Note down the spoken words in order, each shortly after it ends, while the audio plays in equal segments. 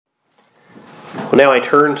Well, now I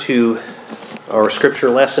turn to our scripture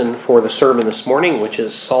lesson for the sermon this morning, which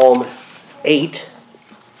is Psalm 8.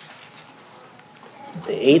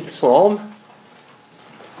 The 8th Psalm.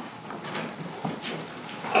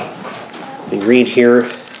 We read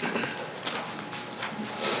here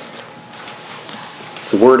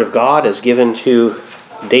the word of God as given to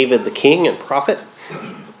David the king and prophet.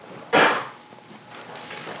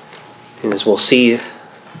 And as we'll see,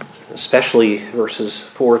 especially verses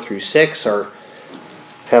 4 through 6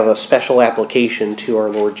 have a special application to our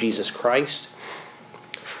Lord Jesus Christ.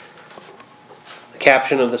 The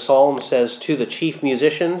caption of the psalm says, "To the chief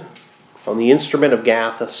musician on the instrument of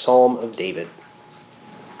Gath, a psalm of David."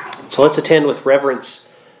 So let's attend with reverence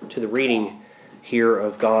to the reading here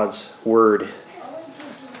of God's word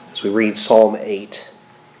as we read Psalm 8.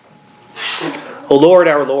 O Lord,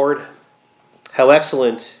 our Lord, how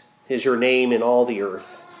excellent is your name in all the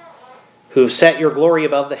earth, who have set your glory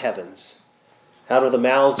above the heavens. Out of the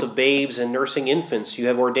mouths of babes and nursing infants you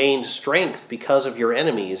have ordained strength because of your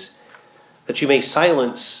enemies, that you may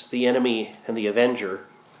silence the enemy and the avenger.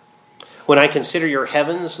 When I consider your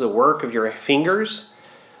heavens, the work of your fingers,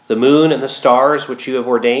 the moon and the stars which you have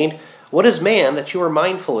ordained, what is man that you are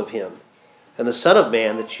mindful of him, and the Son of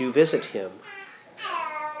Man that you visit him?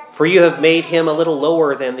 For you have made him a little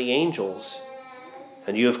lower than the angels,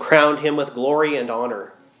 and you have crowned him with glory and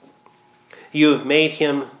honor. You have made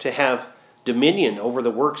him to have dominion over the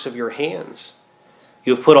works of your hands.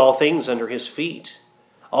 You have put all things under his feet,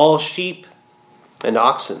 all sheep and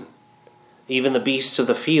oxen, even the beasts of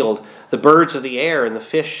the field, the birds of the air, and the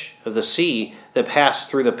fish of the sea that pass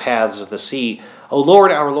through the paths of the sea. O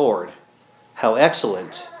Lord, our Lord, how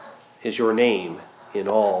excellent is your name in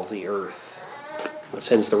all the earth.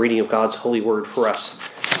 This ends the reading of God's holy word for us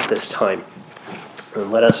this time.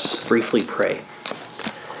 And let us briefly pray.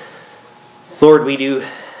 Lord, we do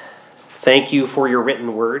thank you for your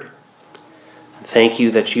written word. Thank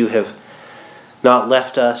you that you have not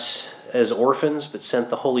left us as orphans, but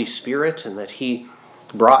sent the Holy Spirit, and that he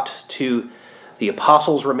brought to the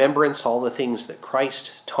apostles' remembrance all the things that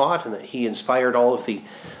Christ taught, and that he inspired all of the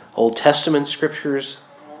Old Testament scriptures.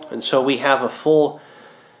 And so we have a full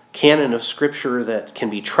canon of scripture that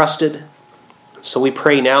can be trusted. So we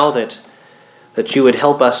pray now that you would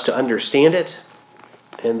help us to understand it,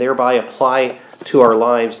 and thereby apply to our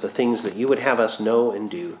lives the things that you would have us know and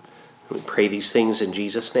do. We pray these things in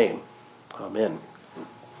Jesus' name. Amen.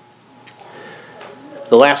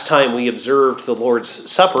 The last time we observed the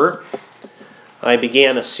Lord's Supper, I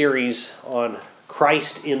began a series on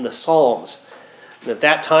Christ in the Psalms. And at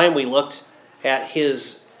that time we looked at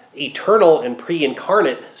his eternal and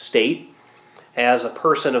pre-incarnate state as a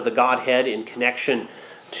person of the Godhead in connection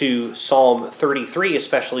to Psalm 33,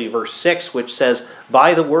 especially verse 6, which says,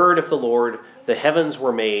 "By the word of the Lord the heavens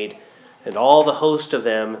were made, and all the host of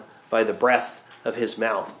them by the breath of his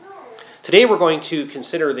mouth." Today we're going to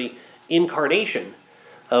consider the incarnation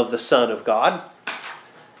of the Son of God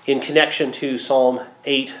in connection to Psalm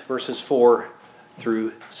 8, verses 4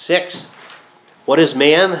 through 6. What is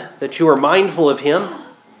man that you are mindful of him,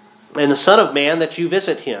 and the Son of Man that you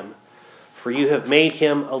visit him? For you have made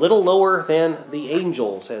him a little lower than the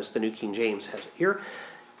angels, as the New King James has it here,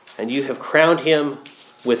 and you have crowned him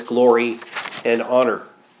with glory and honor.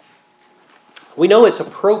 We know it's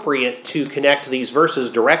appropriate to connect these verses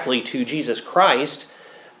directly to Jesus Christ,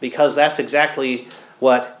 because that's exactly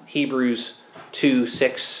what Hebrews 2,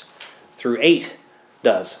 6 through 8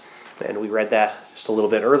 does. And we read that just a little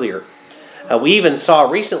bit earlier. We even saw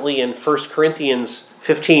recently in 1 Corinthians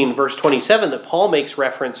 15, verse 27, that Paul makes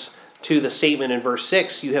reference to the statement in verse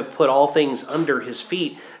 6, you have put all things under his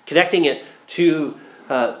feet, connecting it to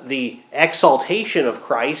the exaltation of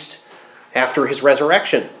Christ after his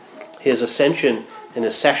resurrection, his ascension and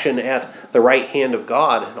his session at the right hand of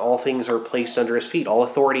God, and all things are placed under his feet. All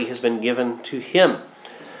authority has been given to him.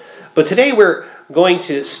 But today we're going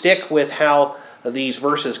to stick with how these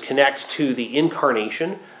verses connect to the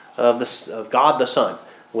incarnation of God the Son,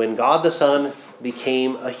 when God the Son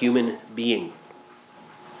became a human being.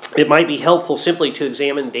 It might be helpful simply to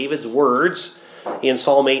examine David's words in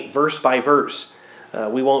Psalm 8 verse by verse.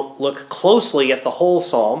 We won't look closely at the whole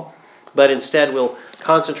psalm, but instead we'll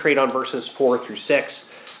concentrate on verses 4 through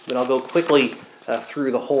 6. But I'll go quickly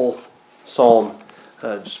through the whole psalm,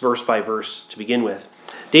 just verse by verse to begin with.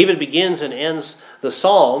 David begins and ends the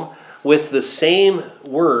psalm with the same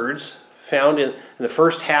words found in the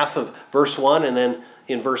first half of verse 1 and then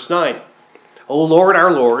in verse 9. O Lord,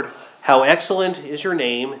 our Lord, how excellent is your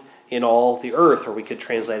name in all the earth. Or we could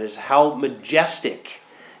translate it as, how majestic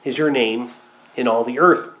is your name in all the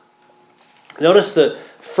earth. Notice the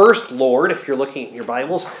first Lord, if you're looking at your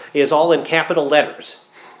Bibles, is all in capital letters.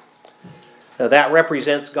 Now, that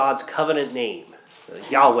represents God's covenant name.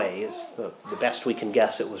 Yahweh is the best we can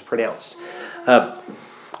guess it was pronounced.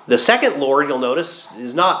 The second Lord, you'll notice,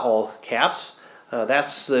 is not all caps.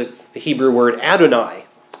 That's the Hebrew word Adonai,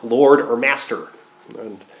 Lord or Master.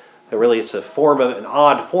 And really, it's an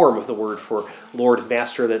odd form of the word for Lord and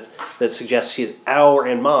Master that suggests he's our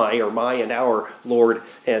and my, or my and our Lord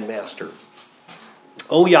and Master.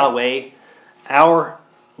 O Yahweh, our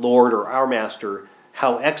Lord or our Master,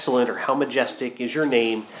 how excellent or how majestic is your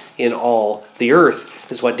name in all the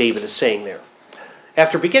earth, is what David is saying there.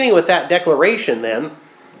 After beginning with that declaration, then,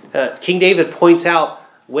 King David points out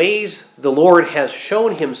ways the Lord has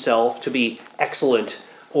shown himself to be excellent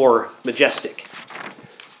or majestic.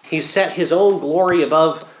 He's set his own glory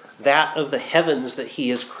above that of the heavens that he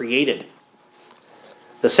has created.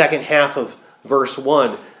 The second half of verse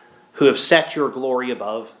 1, who have set your glory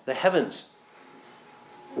above the heavens.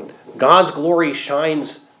 God's glory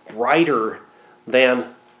shines brighter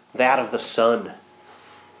than that of the sun.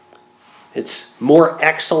 It's more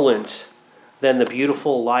excellent than the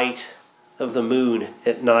beautiful light of the moon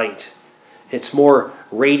at night. It's more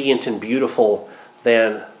radiant and beautiful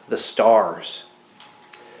than the stars.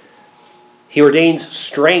 He ordains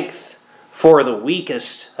strength for the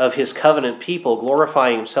weakest of his covenant people,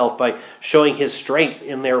 glorifying himself by showing his strength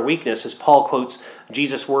in their weakness, as Paul quotes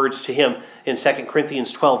Jesus' words to him in 2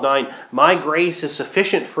 Corinthians 12:9, "My grace is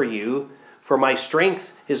sufficient for you, for my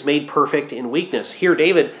strength is made perfect in weakness." Here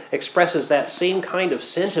David expresses that same kind of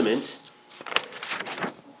sentiment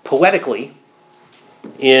poetically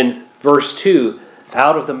in verse 2,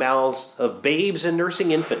 "Out of the mouths of babes and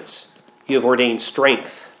nursing infants you have ordained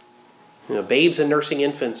strength." You know, babes and nursing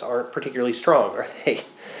infants aren't particularly strong, are they?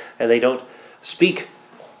 And they don't speak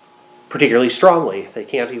particularly strongly. They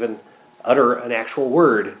can't even utter an actual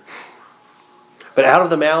word. But out of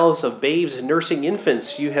the mouths of babes and nursing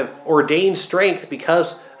infants you have ordained strength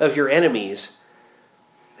because of your enemies,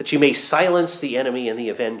 that you may silence the enemy and the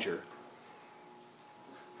avenger.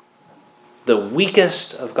 The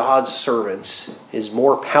weakest of God's servants is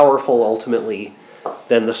more powerful ultimately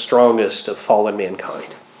than the strongest of fallen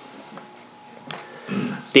mankind.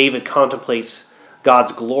 David contemplates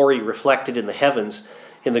God's glory reflected in the heavens,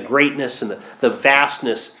 in the greatness and the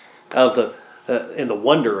vastness of and the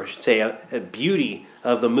wonder, I should say, beauty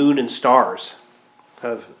of the moon and stars.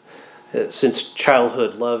 I've, since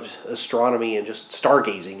childhood, loved astronomy and just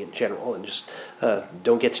stargazing in general, and just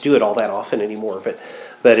don't get to do it all that often anymore.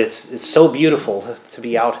 But it's so beautiful to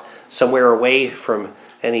be out somewhere away from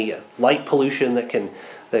any light pollution that can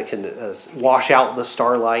wash out the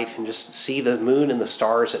starlight and just see the moon and the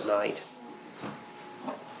stars at night.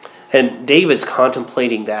 And David's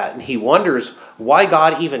contemplating that, and he wonders why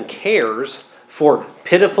God even cares for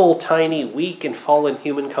pitiful, tiny, weak, and fallen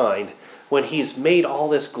humankind when he's made all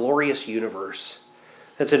this glorious universe.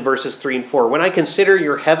 That's in verses 3 and 4. "When I consider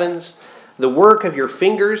your heavens, the work of your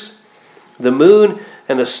fingers, the moon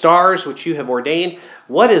and the stars which you have ordained,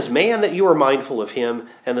 what is man that you are mindful of him,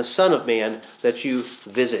 and the Son of Man that you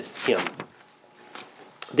visit him?"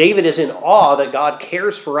 David is in awe that God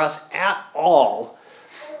cares for us at all,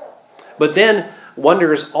 but then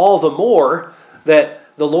wonders all the more that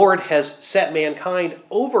the Lord has set mankind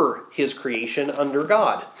over his creation under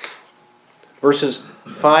God. Verses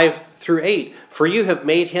 5 through 8, "For you have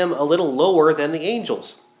made him a little lower than the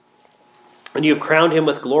angels, and you have crowned him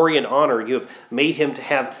with glory and honor. You have made him to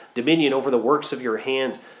have dominion over the works of your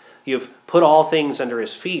hands. You have put all things under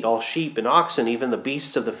his feet, all sheep and oxen, even the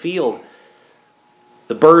beasts of the field,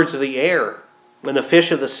 the birds of the air, and the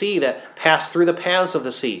fish of the sea that pass through the paths of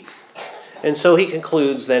the sea." And so he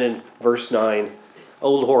concludes then in verse 9,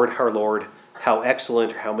 "O Lord, our Lord, how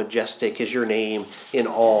excellent or how majestic is your name in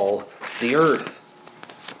all the earth."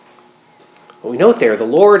 Well, we note there, the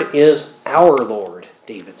Lord is our Lord,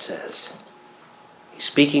 David says. He's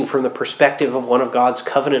speaking from the perspective of one of God's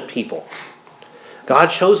covenant people.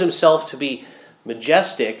 God shows himself to be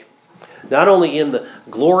majestic, not only in the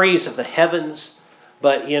glories of the heavens,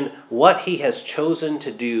 but in what he has chosen to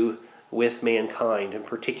do with mankind, and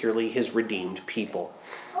particularly his redeemed people.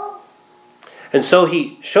 And so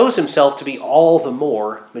he shows himself to be all the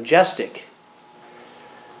more majestic.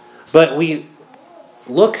 But if we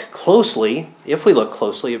look closely at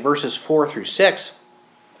verses 4 through 6,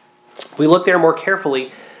 if we look there more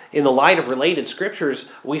carefully in the light of related scriptures,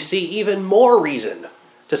 we see even more reason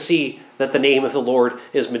to see that the name of the Lord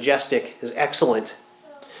is majestic, is excellent.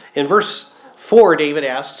 In verse 4, David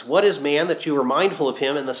asks, "What is man that you are mindful of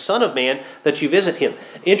him, and the Son of Man that you visit him?"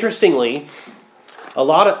 Interestingly, a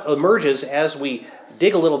lot emerges as we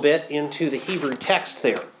dig a little bit into the Hebrew text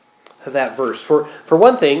there of that verse. For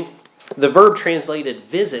one thing, the verb translated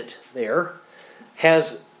visit there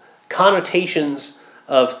has connotations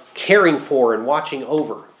of caring for and watching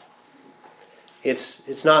over.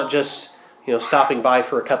 It's not just stopping by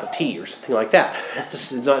for a cup of tea or something like that.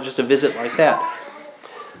 It's not just a visit like that.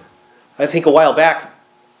 I think a while back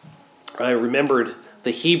I remembered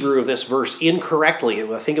the Hebrew of this verse incorrectly.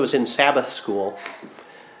 I think it was in Sabbath school.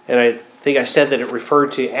 And I think I said that it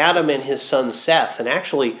referred to Adam and his son Seth. And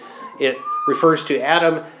actually it refers to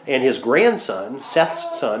Adam and his grandson,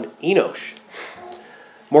 Seth's son, Enosh.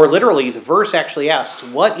 More literally, the verse actually asks,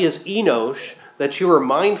 "What is Enosh that you are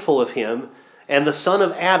mindful of him, and the son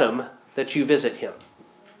of Adam that you visit him?"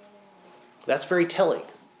 That's very telling.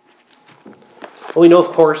 Well, we know, of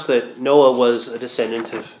course, that Noah was a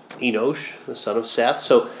descendant of Enosh, the son of Seth.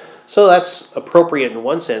 So that's appropriate in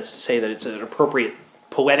one sense to say that it's an appropriate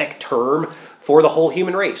poetic term for the whole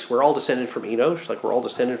human race. We're all descended from Enosh, like we're all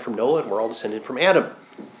descended from Noah, and we're all descended from Adam.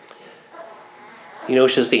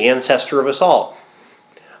 Enosh is the ancestor of us all.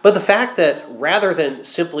 But the fact that rather than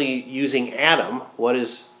simply using Adam, what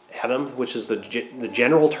is Adam, which is the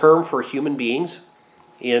general term for human beings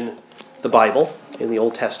in the Bible, in the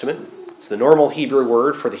Old Testament, it's the normal Hebrew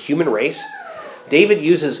word for the human race, David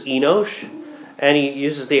uses Enosh, and he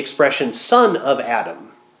uses the expression son of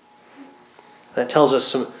Adam. That tells us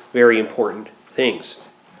some very important things.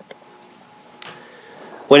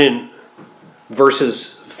 When in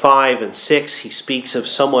verses 5 and 6 he speaks of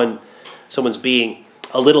someone's being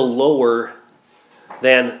a little lower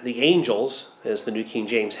than the angels, as the New King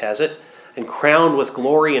James has it, and crowned with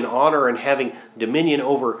glory and honor and having dominion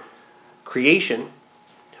over creation,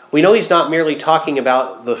 we know he's not merely talking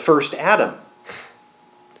about the first Adam.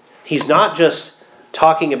 He's not just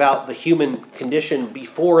talking about the human condition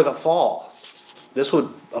before the fall. This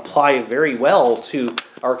would apply very well to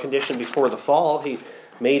our condition before the fall. He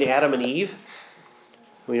made Adam and Eve.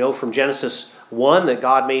 We know from Genesis 1 that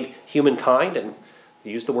God made humankind and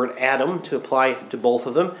used the word Adam to apply to both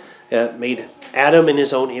of them. Made Adam in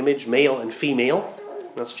his own image, male and female.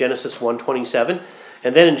 That's Genesis 1:27.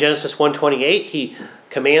 And then in Genesis 1:28, he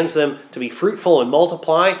commands them to be fruitful and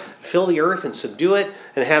multiply, fill the earth and subdue it,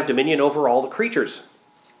 and have dominion over all the creatures.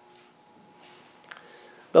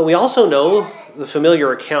 But we also know the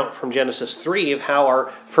familiar account from Genesis 3 of how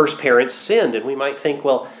our first parents sinned. And we might think,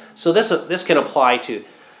 well, so this can apply to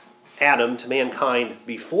Adam, to mankind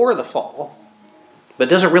before the fall, but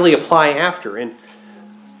does it really apply after? And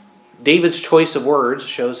David's choice of words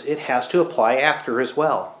shows it has to apply after as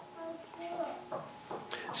well.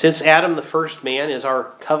 Since Adam, the first man, is our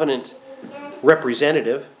covenant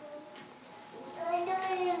representative,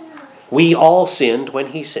 we all sinned when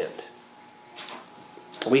he sinned.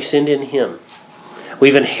 We sinned in him.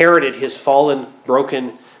 We've inherited his fallen,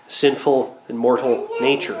 broken, sinful, and mortal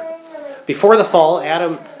nature. Before the fall,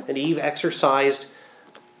 Adam and Eve exercised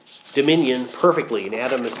dominion perfectly, and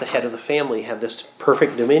Adam, as the head of the family, had this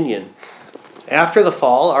perfect dominion. After the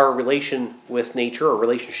fall, our relation with nature, or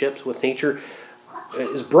relationships with nature,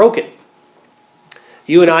 is broken.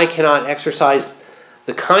 You and I cannot exercise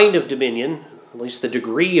the kind of dominion, at least the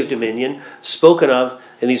degree of dominion, spoken of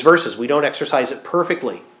in these verses. We don't exercise it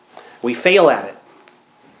perfectly. We fail at it.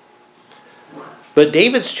 But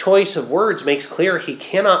David's choice of words makes clear he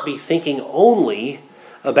cannot be thinking only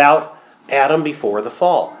about Adam before the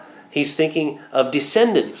fall. He's thinking of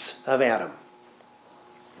descendants of Adam.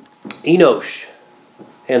 Enosh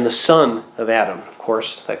and the son of Adam. Of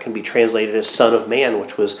course, that can be translated as son of man,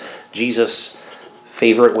 which was Jesus'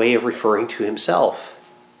 favorite way of referring to himself.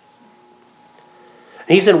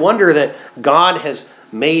 He's in wonder that God has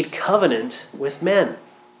made covenant with men.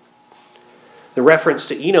 The reference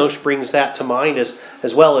to Enosh brings that to mind as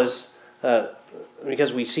well as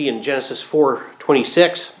because we see in Genesis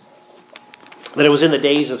 4:26 that it was in the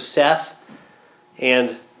days of Seth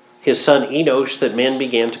and his son Enosh that men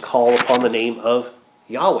began to call upon the name of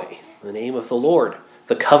Yahweh, the name of the Lord,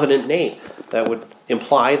 the covenant name. That would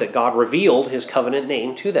imply that God revealed his covenant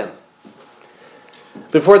name to them.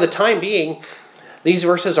 But for the time being, these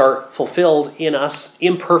verses are fulfilled in us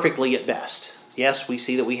imperfectly at best. Yes, we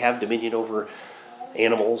see that we have dominion over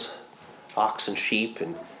animals, ox and sheep,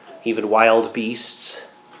 and even wild beasts.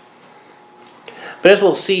 But as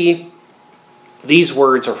we'll see, these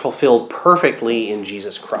words are fulfilled perfectly in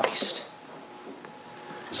Jesus Christ.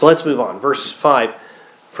 So let's move on. Verse 5.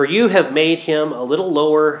 For you have made him a little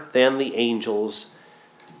lower than the angels,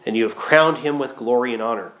 and you have crowned him with glory and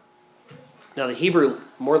honor. Now the Hebrew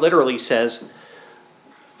more literally says,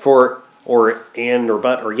 for, or and, or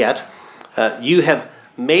but, or yet, you have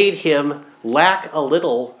made him lack a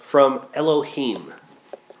little from Elohim.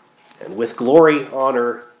 and with glory and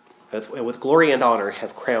honor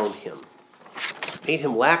have crowned him. Made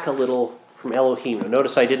him lack a little from Elohim. Now,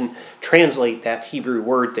 notice I didn't translate that Hebrew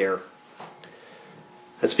word there.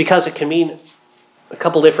 That's because it can mean a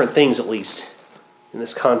couple different things, at least, in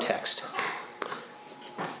this context.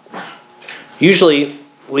 Usually,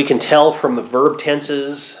 we can tell from the verb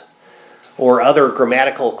tenses or other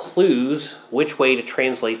grammatical clues which way to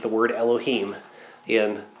translate the word Elohim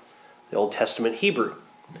in the Old Testament Hebrew.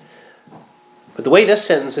 But the way this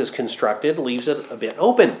sentence is constructed leaves it a bit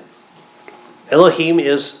open. Elohim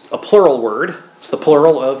is a plural word. It's the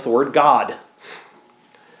plural of the word God.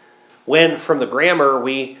 When, from the grammar,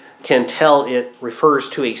 we can tell it refers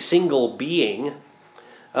to a single being,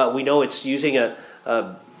 we know it's using a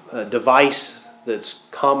device that's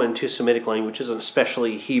common to Semitic languages, and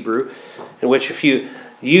especially Hebrew, in which if you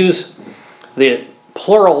use the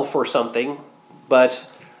plural for something, but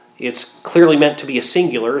it's clearly meant to be a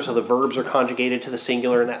singular, so the verbs are conjugated to the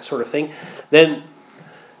singular and that sort of thing, then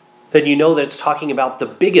you know that it's talking about the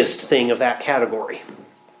biggest thing of that category.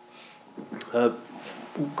 A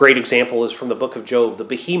great example is from the book of Job, the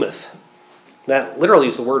behemoth. That literally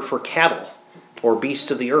is the word for cattle or beast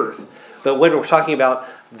of the earth. But when we're talking about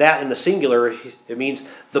that in the singular, it means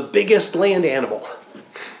the biggest land animal.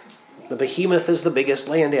 The behemoth is the biggest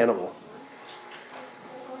land animal.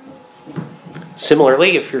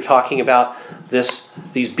 Similarly, if you're talking about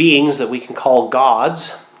these beings that we can call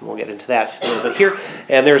gods, we'll get into that a little bit here,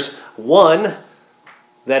 and there's one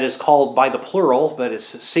that is called by the plural, but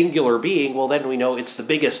it's a singular being, well then we know it's the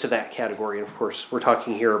biggest of that category. And of course, we're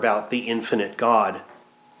talking here about the infinite God,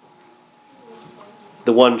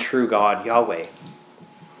 the one true God, Yahweh.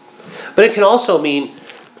 But it can also mean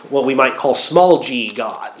what we might call small g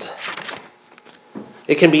gods.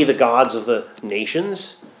 It can be the gods of the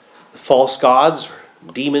nations, the false gods,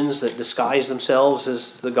 demons that disguise themselves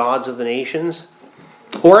as the gods of the nations.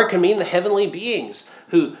 Or it can mean the heavenly beings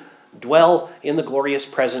who dwell in the glorious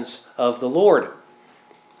presence of the Lord.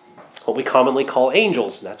 What we commonly call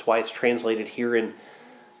angels. And that's why it's translated here in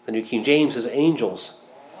the New King James as angels.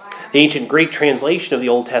 The ancient Greek translation of the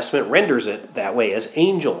Old Testament renders it that way, as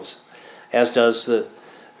angels, as does the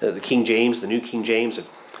King James, the New King James.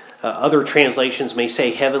 Other translations may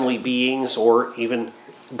say heavenly beings or even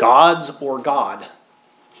gods or God.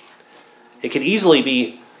 It could easily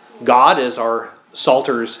be God, as our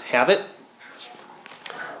Psalters have it.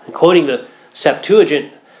 And quoting the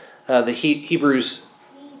Septuagint, the Hebrews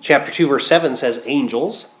chapter 2 verse 7 says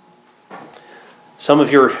angels. Some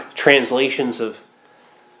of your translations of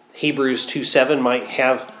Hebrews 2:7 might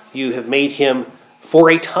have you have made him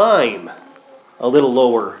for a time a little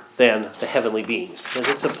lower than the heavenly beings, because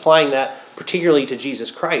it's applying that particularly to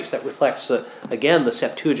Jesus Christ. That reflects, again, the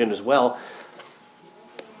Septuagint as well,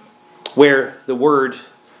 where the word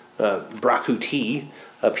brakuti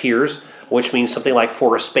appears, which means something like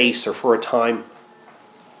for a space or for a time.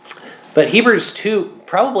 But Hebrews 2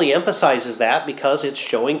 probably emphasizes that because it's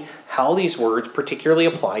showing how these words particularly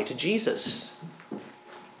apply to Jesus.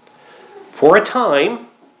 For a time,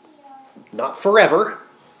 not forever,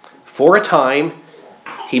 for a time,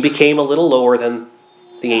 he became a little lower than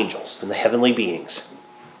the angels, than the heavenly beings.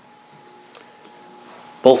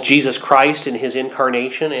 Both Jesus Christ in his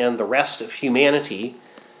incarnation and the rest of humanity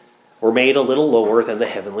were made a little lower than the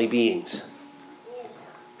heavenly beings.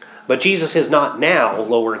 But Jesus is not now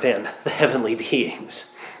lower than the heavenly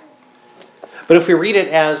beings. But if we read it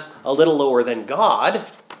as a little lower than God,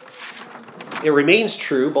 it remains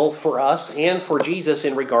true both for us and for Jesus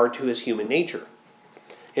in regard to his human nature.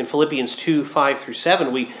 In Philippians 2, 5 through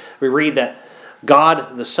 7, we read that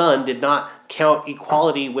God the Son did not count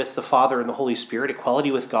equality with the Father and the Holy Spirit,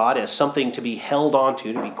 equality with God, as something to be held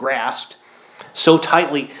onto, to be grasped so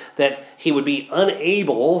tightly that he would be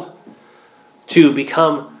unable to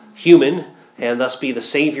become human and thus be the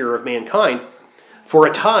Savior of mankind. For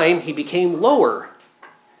a time, he became lower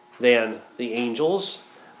than the angels.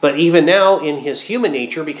 But even now, in his human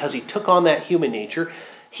nature, because he took on that human nature,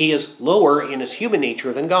 he is lower in his human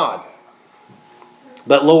nature than God.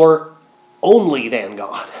 But lower only than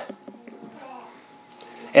God.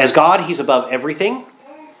 As God, he's above everything.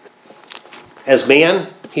 As man,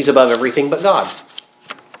 he's above everything but God.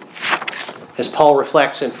 As Paul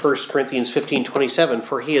reflects in 1 Corinthians 15:27,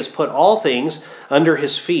 for he has put all things under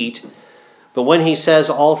his feet, but when he says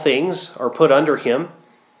all things are put under him,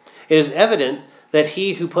 it is evident that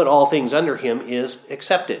he who put all things under him is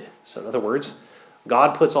accepted. So in other words,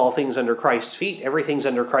 God puts all things under Christ's feet. Everything's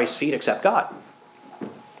under Christ's feet except God.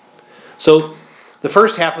 So the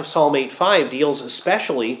first half of Psalm 8:5 deals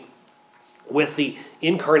especially with the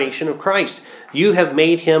incarnation of Christ. You have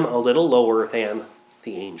made him a little lower than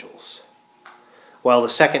the angels. While the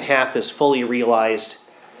second half is fully realized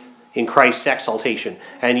in Christ's exaltation,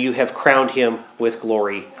 and you have crowned him with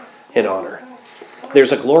glory and honor.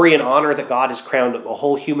 There's a glory and honor that God has crowned the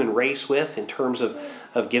whole human race with in terms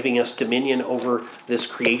of giving us dominion over this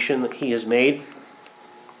creation that he has made.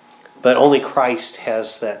 But only Christ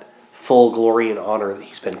has that full glory and honor that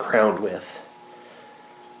he's been crowned with.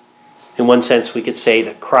 In one sense, we could say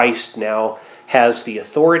that Christ now has the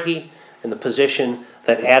authority and the position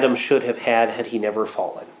that Adam should have had he never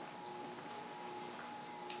fallen.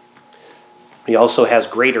 He also has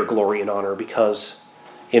greater glory and honor because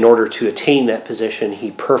in order to attain that position,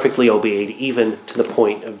 he perfectly obeyed even to the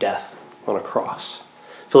point of death on a cross.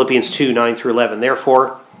 Philippians 2, 9 through 11.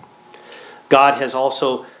 Therefore, God has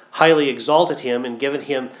also highly exalted him and given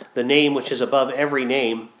him the name which is above every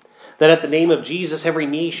name, that at the name of Jesus every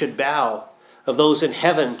knee should bow, of those in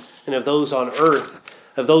heaven and of those on earth,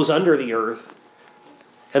 of those under the earth,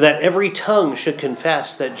 and that every tongue should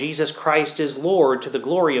confess that Jesus Christ is Lord to the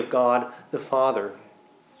glory of God the Father.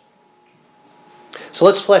 So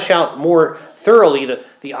let's flesh out more thoroughly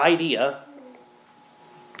the idea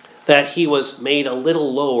that he was made a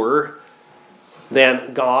little lower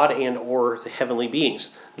than God and or the heavenly beings.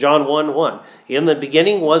 John 1:1. In the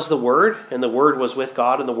beginning was the Word, and the Word was with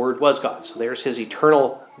God, and the Word was God. So there's his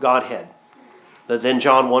eternal Godhead. But then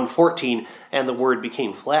John 1:14, and the Word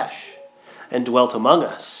became flesh and dwelt among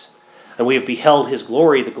us. And we have beheld his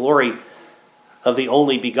glory, the glory of the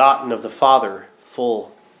only begotten of the Father,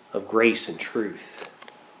 full of grace and truth.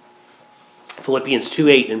 Philippians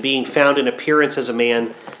 2:8, and being found in appearance as a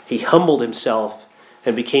man, he humbled himself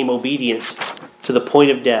and became obedient to the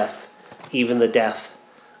point of death, even the death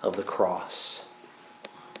of the cross.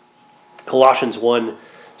 Colossians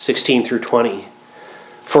 1:16 through 20.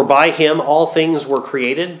 For by him all things were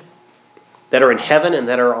created, that are in heaven and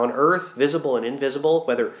that are on earth, visible and invisible,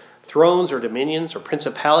 whether thrones or dominions or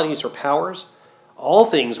principalities or powers. All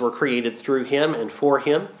things were created through him and for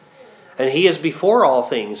him. And he is before all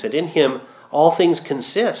things, and in him all things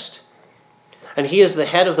consist. And he is the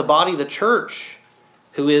head of the body, the church,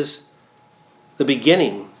 who is the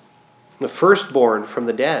beginning, the firstborn from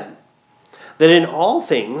the dead, that in all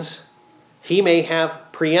things he may have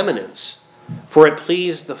preeminence. For it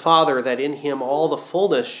pleased the Father that in him all the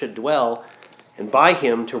fullness should dwell, and by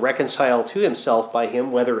him to reconcile to himself by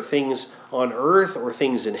him whether things on earth or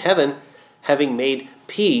things in heaven, having made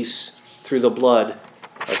peace through the blood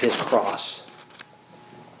of his cross.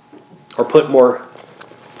 Or put more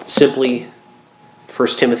simply,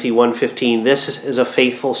 1 Timothy 1:15, this is a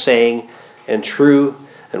faithful saying and true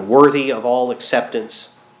and worthy of all acceptance,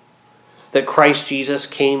 that Christ Jesus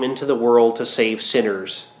came into the world to save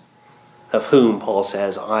sinners, of whom, Paul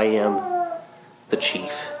says, I am the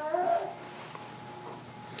chief.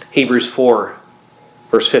 Hebrews 4,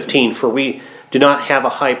 verse 15, for we do not have a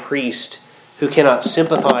high priest who cannot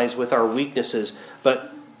sympathize with our weaknesses,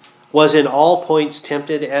 but was in all points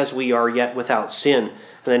tempted as we are, yet without sin. And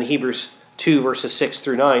then Hebrews 2, verses 6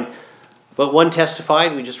 through 9. But one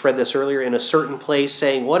testified, we just read this earlier, in a certain place,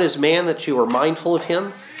 saying, what is man that you are mindful of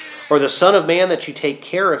him? Or the son of man that you take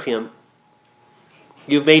care of him?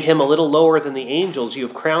 You have made him a little lower than the angels. You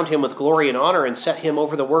have crowned him with glory and honor and set him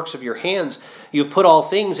over the works of your hands. You have put all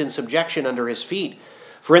things in subjection under his feet.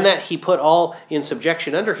 For in that he put all in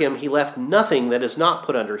subjection under him, he left nothing that is not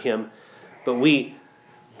put under him.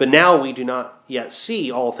 But now we do not yet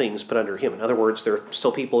see all things put under him. In other words, there are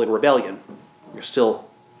still people in rebellion. There's still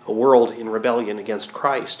a world in rebellion against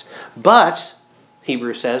Christ. But,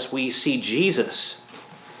 Hebrews says, we see Jesus,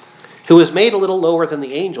 who was made a little lower than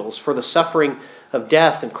the angels for the suffering of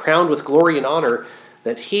death and crowned with glory and honor,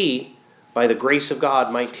 that he, by the grace of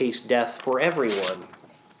God, might taste death for everyone.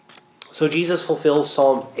 So Jesus fulfills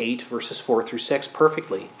Psalm 8, verses 4 through 6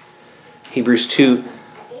 perfectly. Hebrews 2,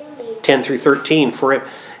 10 through 13. For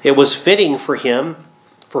it was fitting for him,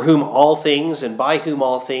 for whom all things and by whom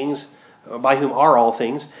are all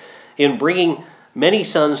things, in bringing many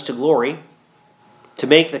sons to glory, to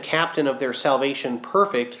make the captain of their salvation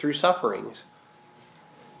perfect through sufferings.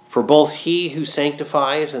 For both he who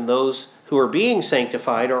sanctifies and those who are being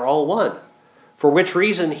sanctified are all one. For which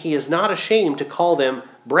reason he is not ashamed to call them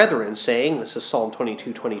brethren, saying, this is Psalm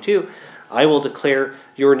 22:22, I will declare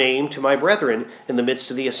your name to my brethren in the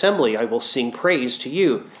midst of the assembly. I will sing praise to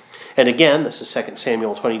you. And again, this is 2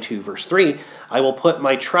 Samuel 22, verse 3, I will put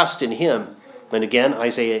my trust in him. And again,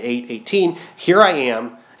 Isaiah 8:18, here I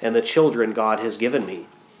am, and the children God has given me.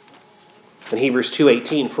 And Hebrews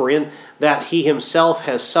 2:18, for in that he himself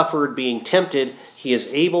has suffered being tempted, he is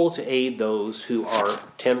able to aid those who are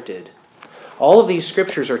tempted. All of these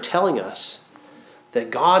scriptures are telling us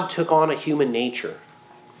that God took on a human nature.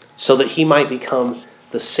 so that he might become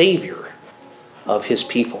the Savior of his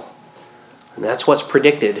people. And that's what's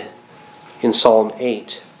predicted in Psalm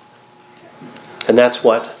 8. And that's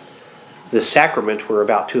what the sacrament we're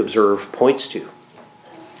about to observe points to.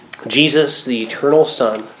 Jesus, the eternal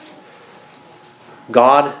Son,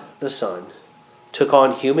 God the Son, took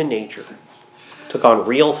on human nature, took on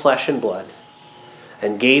real flesh and blood,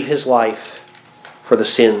 and gave his life for the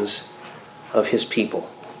sins of his people.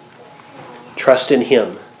 Trust in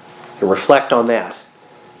him and reflect on that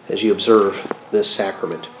as you observe this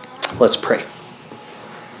sacrament. Let's pray.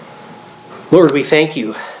 Lord, we thank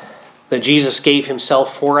you that Jesus gave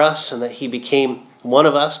himself for us and that he became one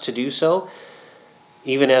of us to do so,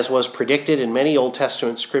 even as was predicted in many Old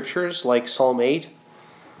Testament scriptures like Psalm 8.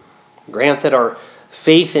 Grant that our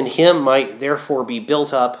faith in him might therefore be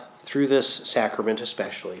built up through this sacrament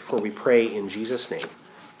especially, for we pray in Jesus' name.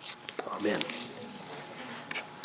 Amen.